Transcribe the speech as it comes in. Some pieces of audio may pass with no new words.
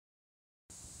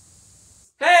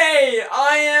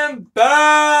I am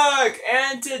back!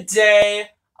 And today,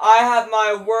 I have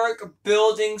my work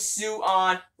building suit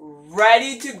on,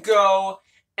 ready to go,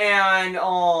 and,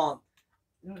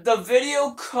 the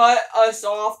video cut us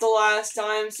off the last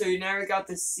time, so you never got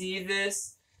to see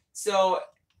this, so,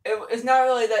 it's not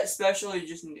really that special, you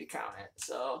just need to count it,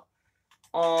 so,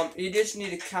 you just need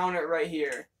to count it right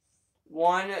here.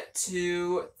 1,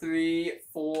 2, 3,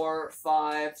 4,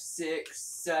 5, 6,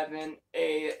 7,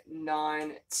 8,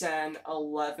 9, 10,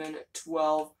 11,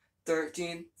 12,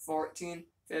 13, 14,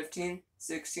 15,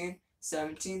 16,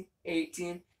 17,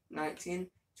 18, 19,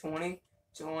 20,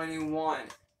 21.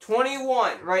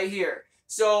 21 right here.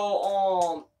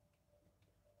 So,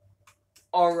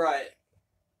 alright.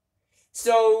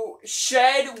 So,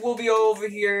 shed will be over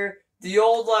here. The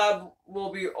old lab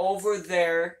will be over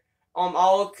there.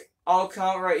 I'll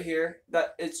count right here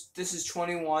that this is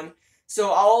 21.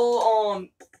 So I'm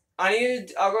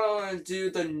gonna do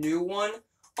the new one.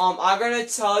 I'm gonna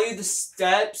tell you the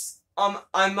steps.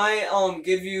 I might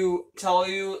tell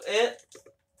you it.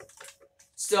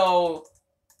 So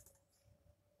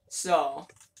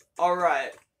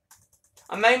alright.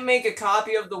 I might make a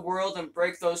copy of the world and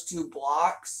break those 2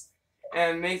 blocks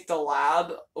and make the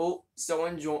lab. Oh,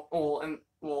 someone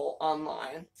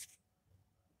online.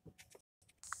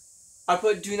 I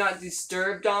put do not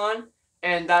disturb on,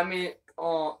 and that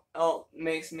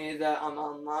makes me that I'm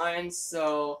online,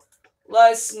 so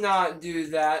let's not do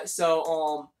that.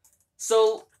 So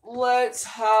let's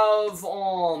have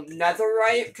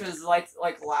netherite, because like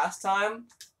last time.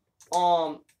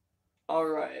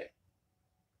 Alright.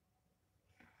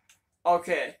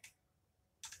 Okay.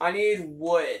 I need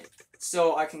wood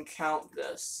so I can count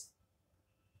this.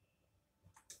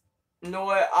 You know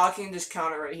what? I can just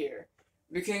count it right here.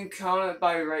 We can count it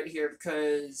by right here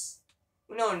because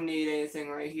we don't need anything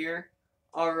right here.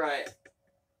 Alright.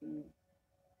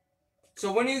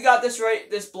 So when you got this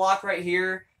block right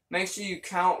here, make sure you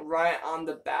count right on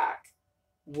the back.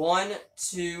 1,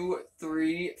 2,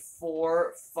 3,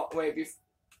 4, 5. Wait,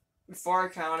 before I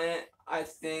count it, I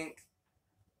think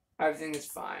everything is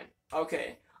fine.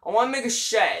 Okay. I want to make a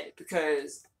shed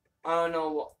because I don't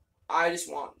know what. I just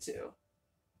want to.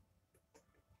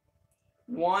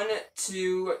 1,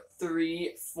 2,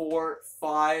 3, 4,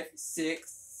 5,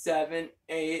 6, 7,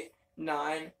 8,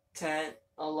 9, 10,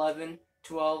 11,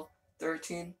 12,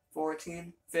 13,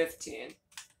 14, 15.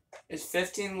 Is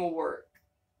 15 will work?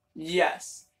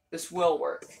 Yes, this will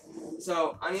work.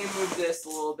 So I need to move this a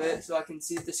little bit so I can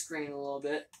see the screen a little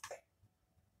bit.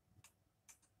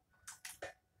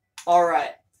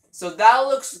 Alright, so that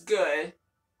looks good.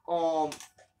 You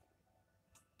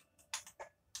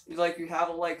have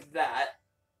it like that.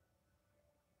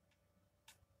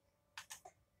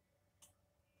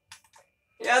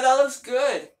 Yeah, that looks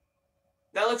good.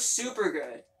 That looks super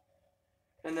good.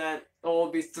 And then it will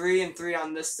be 3 and 3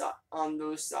 on this side, on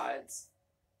those sides.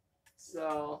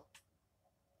 So,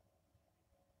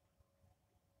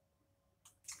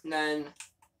 and then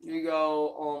you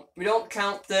go. We don't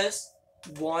count this.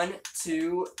 1,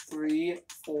 2, 3,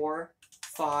 4,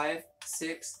 5,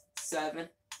 6, 7,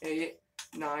 8,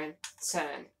 9,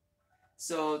 10.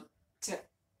 So,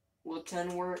 will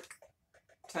 10 work?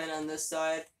 10 on this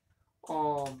side.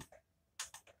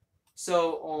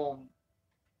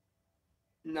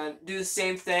 Now do the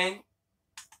same thing.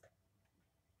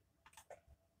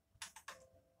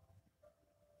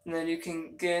 And then you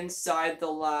can get inside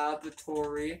the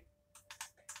laboratory.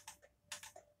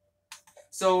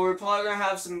 So we're probably gonna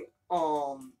have some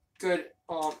good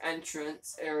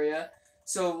entrance area.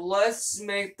 So let's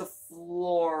make the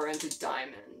floor into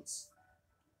diamonds.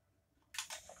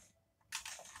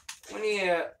 We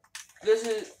need this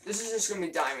is just gonna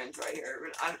be diamonds right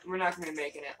here. We're not gonna be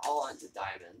making it all into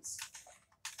diamonds.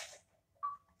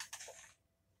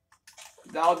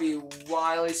 That would be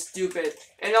wildly stupid.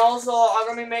 And also, I'm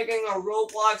gonna be making a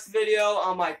Roblox video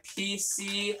on my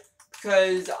PC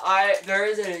because there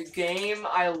is a game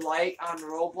I like on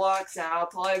Roblox, and I'll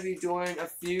probably be doing a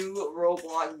few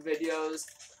Roblox videos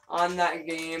on that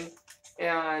game.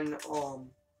 And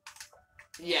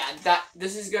yeah,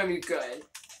 this is gonna be good.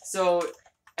 So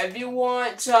if you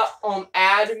want to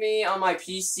add me on my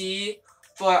PC,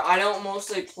 but I don't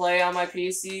mostly play on my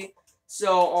PC.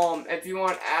 So, if you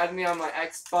want to add me on my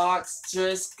Xbox,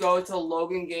 just go to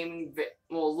Logan Gaming,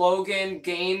 Logan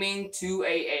Gaming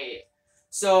 288.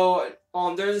 So,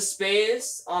 there's a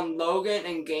space on Logan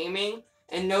and Gaming,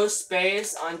 and no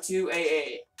space on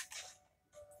 288.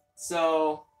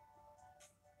 So,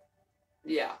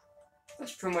 yeah,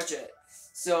 that's pretty much it.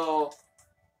 So,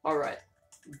 alright,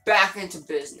 back into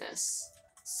business.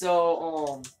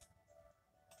 So,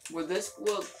 with this,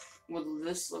 look, Would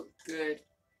this look good?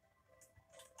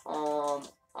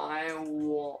 I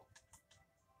will.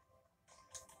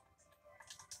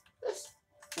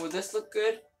 Would this look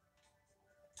good?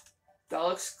 That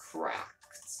looks cracked.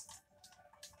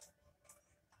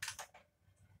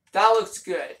 That looks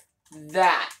good.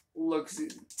 That looks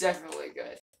definitely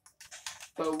good.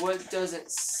 But what does it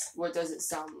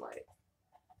sound like?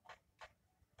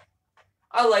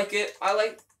 I like it. I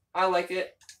like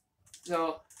it.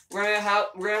 So we're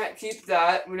gonna keep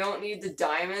that. We don't need the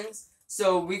diamonds,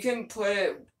 so we can put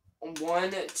it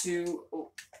 1, 2,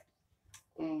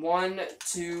 1,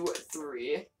 2,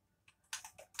 3.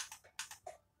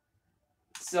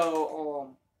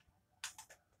 So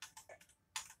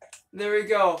there we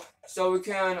go. So we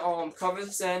can cover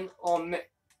this in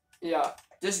yeah,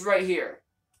 just right here.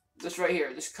 Just right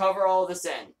here. Just cover all this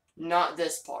in, not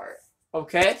this part.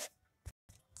 Okay?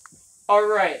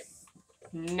 Alright.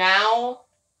 Now,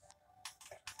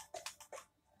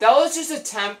 that was just a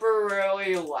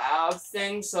temporary lab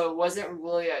thing, so it wasn't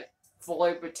really a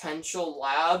fully potential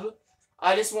lab.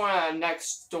 I just want a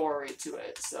next story to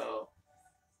it, so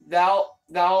that'll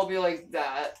be like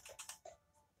that.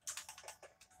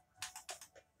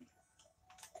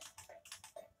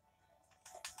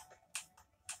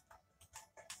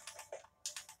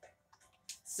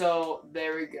 So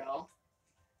there we go.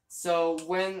 So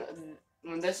when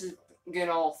this is getting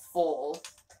all full,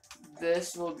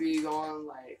 this will be going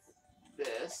like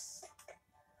this.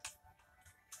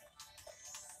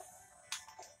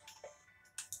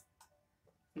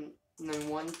 And then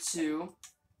 1, 2,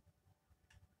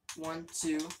 1,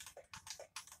 2.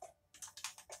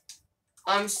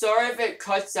 I'm sorry if it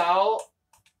cuts out.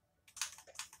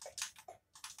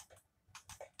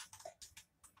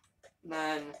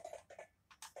 Then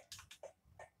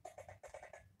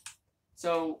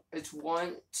so it's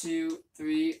 1, 2,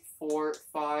 3, 4,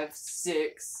 5,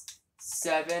 6,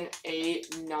 7,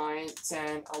 8, 9,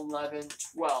 10, 11,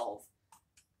 12.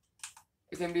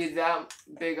 It can be that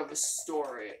big of a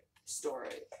story.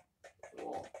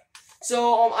 Cool.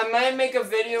 So I might make a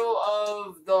video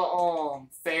of the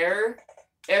fair.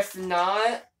 If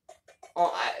not,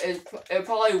 it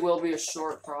probably will be a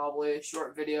short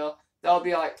video. That'll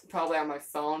be like probably on my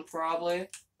phone probably.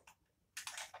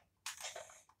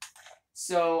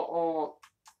 So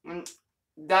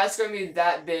that's gonna be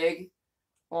that big.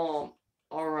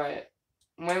 Alright.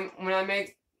 When I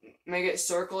make it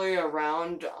circly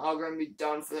around, I'm gonna be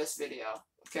done for this video.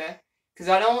 Okay? Because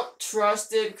I don't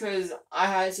trust it because I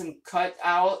had some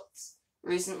cutouts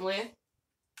recently.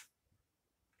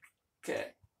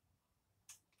 Okay.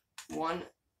 1,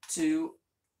 2,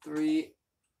 3,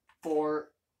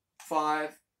 4,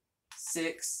 5,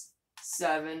 6,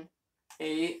 7,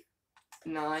 8,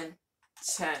 9,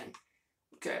 10.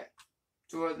 Okay.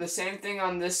 Do the same thing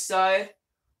on this side.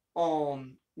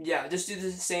 Yeah, just do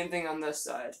the same thing on this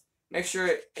side. Make sure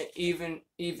it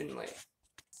evenly.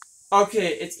 Okay,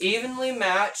 it's evenly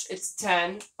matched. It's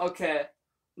 10. Okay.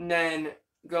 And then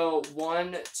go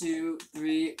 1, 2,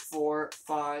 3, 4,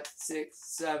 5, 6,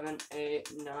 7,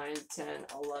 8, 9, 10,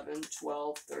 11,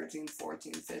 12, 13,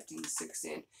 14, 15,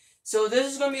 16. So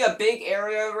this is gonna be a big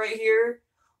area right here.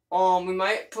 We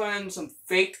might put in some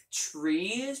fake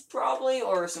trees, probably,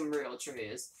 or some real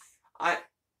trees. I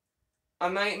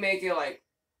might make it like,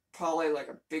 probably like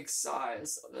a big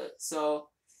size of it. So,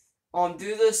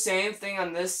 do the same thing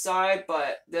on this side,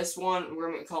 but this one, we're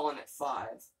gonna be calling it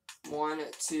 5. 1,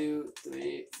 2,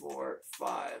 3, 4,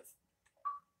 5.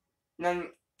 And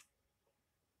then,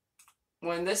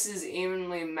 when this is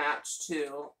evenly matched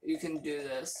too, you can do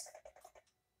this.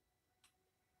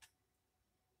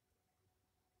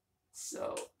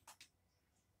 So,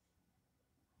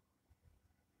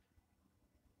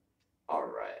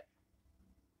 alright.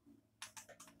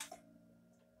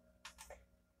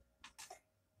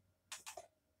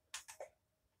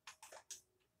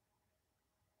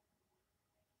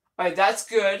 Alright, that's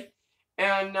good.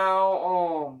 And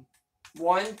now,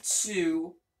 1,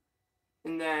 2,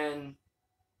 and then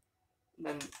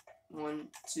 1,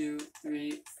 2,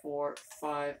 3, 4,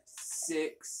 5,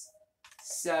 6,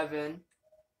 7.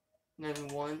 And then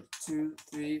 1, 2,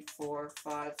 3, 4,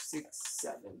 5, 6,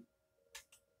 7.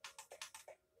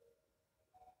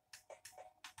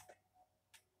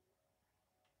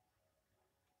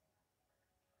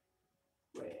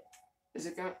 Wait, is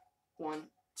it going? 1,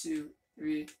 2,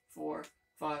 3, 4,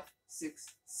 5,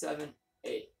 6, 7,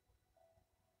 8.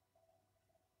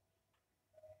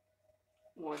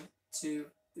 1, 2,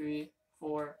 3,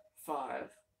 4, 5.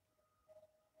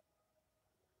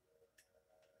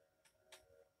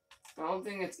 I don't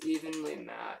think it's evenly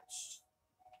matched.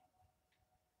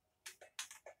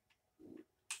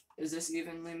 Is this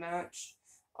evenly matched?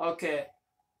 Okay.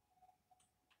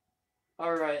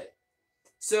 Alright.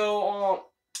 So,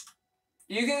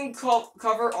 you can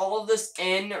cover all of this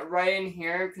in right in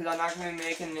here, because I'm not going to be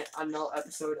making another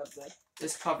episode of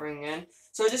this covering in.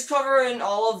 So just cover in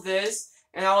all of this,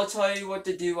 and I will tell you what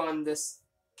to do on this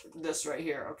right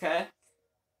here, okay?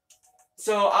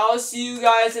 So I'll see you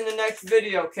guys in the next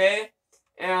video, okay?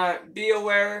 And be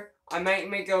aware, I might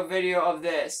make a video of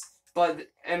this, but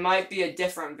it might be a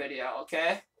different video,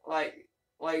 okay? Like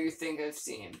you think I've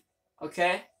seen,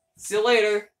 okay? See you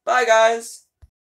later. Bye, guys.